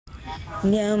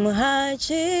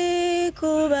Nyamhachi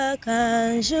kuba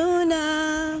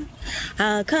kanjuna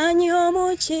akanyo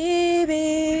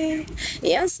muchibi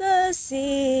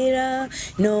yansasira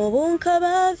nobunka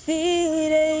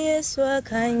bafire Yesu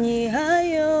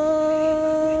akanyihayo.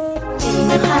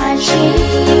 Nyamhachi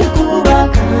kuba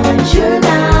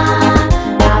kanjuna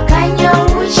akanyo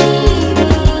muchibi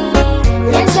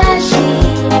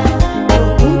yansasira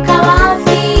nobunka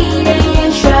bafire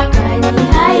Yesu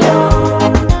akanyihayo.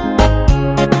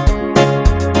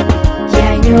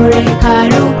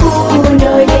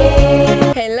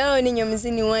 Hello, ninyo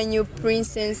mzini wanyu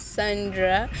Princess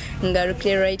Sandra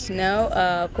ngarukile right now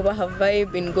kuba have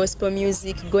vibe in gospel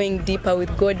music, going deeper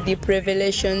with God, deep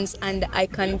revelations and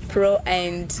Icon Pro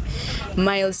and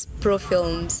Miles Pro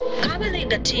Films.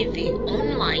 Kabalega TV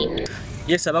online.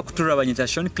 Yes, abakutura banyita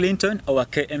Sean Clinton owa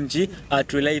KMG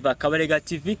at live Kabalega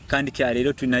TV kandi kya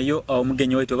lero tunayo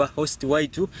omugenyi wetu ba host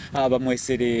waitu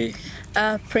bamwesere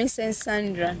Princess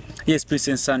Sandra. Yes,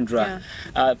 Princess Sandra.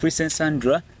 Yeah. Princess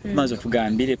Sandra mazo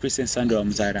tugambire Princess Sandra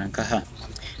omuzara nkaha.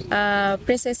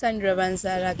 Princess Sandra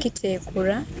banzara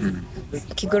kitekura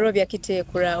kigorobya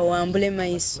kitekura wambule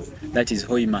maiso. That is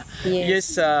Hoima.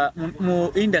 Yes,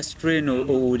 mu industry no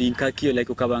ulinka kiyo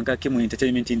like ukabanka ki mu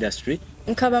entertainment industry.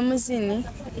 Nkaba muzini.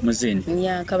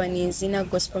 Yeah, nkaba nizina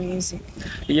gospel music.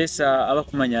 Yes,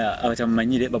 abakumanya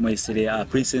abatamanyire bamwesere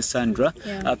Princess Sandra.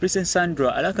 Yeah. Princess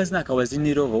Sandra alakazina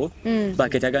kawaziniro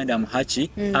baketaganda muhachi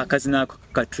akazina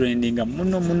ka trending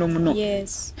muno.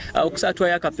 Yes. Okusatwa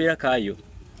yakapera kayo.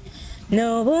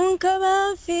 Nobunka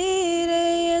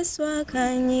bafire Yesu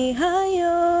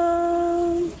akanyihayo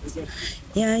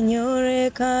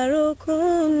yanyoreka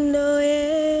rukundo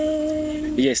ye.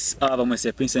 Yes,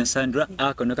 bamwese Princess Sandra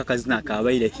akonoka kazina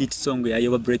kabaire hit song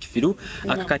yayo breakthrough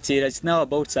akakatera it's now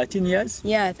about 13 years.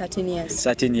 Yeah, 13 years.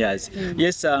 13 years.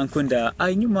 Yes, nkunda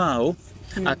ainyumao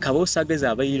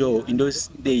akabosageza abayiro in those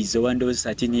days or those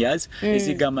 13 years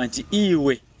ezigamba nti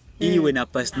iwe na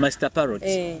Master Parrot.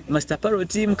 Master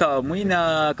Parrot mkawa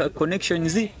mwina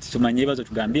connections tumanye bazo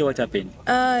tugambie what happened.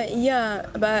 Yeah,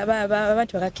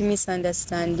 abantu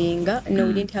bakakimisunderstanding. No,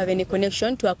 we didn't have any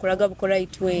connection to akuraga bukora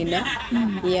itwena.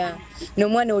 Yeah. No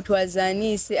mwana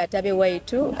otwazanise atabe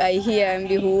waitu I hear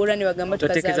mbihura ni bagamba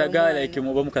tukazara like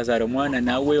mubo mukazara mwana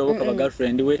nawe oba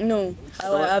girlfriend we. No,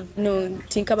 no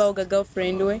think about a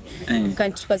girlfriend we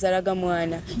kanti tukazaraga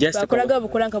mwana bakuraga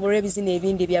bukora nkabore bizine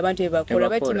ebindi byabantu bebakora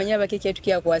batimanya bakeke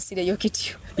tukiya kwasire yo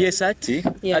kityo. Yes, ati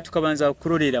atukabanza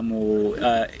kurorera mu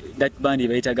that band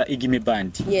bayitaga Igime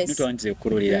band. Nitwanze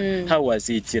kurorera. How was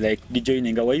it like the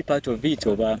joining? Were you part of it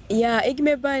over? Yeah,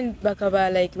 Igime band bakaba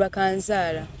like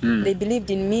bakanzara. They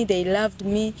believed in me, they loved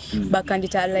me,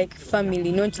 bakandita like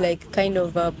family, not like kind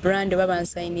of a brand baba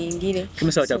signing ngire.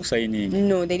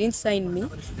 No, they didn't sign me,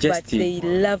 but they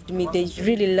loved me. They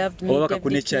really loved me.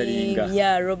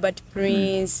 Yeah, Robert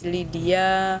Prince,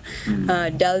 Lydia,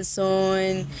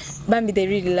 Dalson, Bambi, they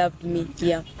really loved me.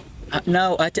 Yeah.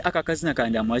 Now ati akakazina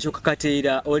kandi amwacho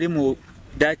kakatera oli mu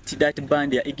that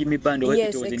band ya Igime band.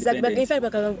 Yes, exactly. But in fact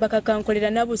bakakankolera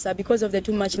nabusa because of the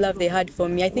too much love they had for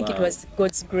me. I think it was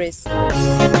God's grace.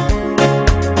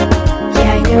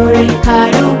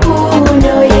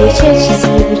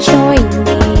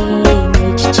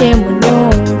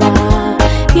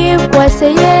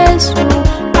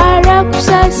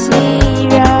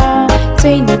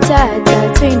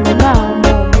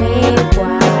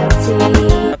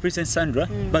 Princess Sandra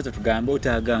bazo tugamba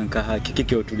utaganka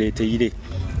hakikike otuleteire.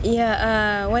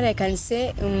 Yeah, what I can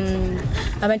say,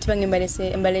 abantu bange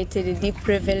mbalete deep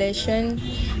revelation.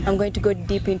 I'm going to go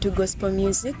deep into gospel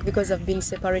music because I've been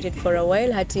separated for a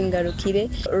while.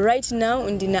 Hatingarukire. Right now,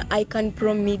 ndina Icon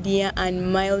Pro Media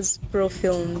and Miles Pro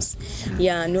Films.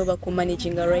 Yeah, Nova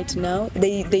managing right now.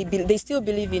 They still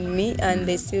believe in me and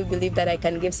they still believe that I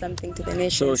can give something to the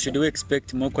nation. So should we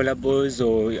expect more collabos,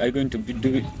 or are you going to be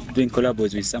doing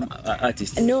collabos with some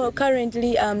artists? No,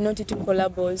 currently I'm not into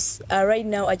collabos. Right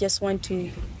now I just want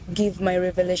to give my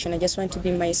revelation. I just want to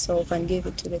be myself and give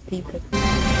it to the people.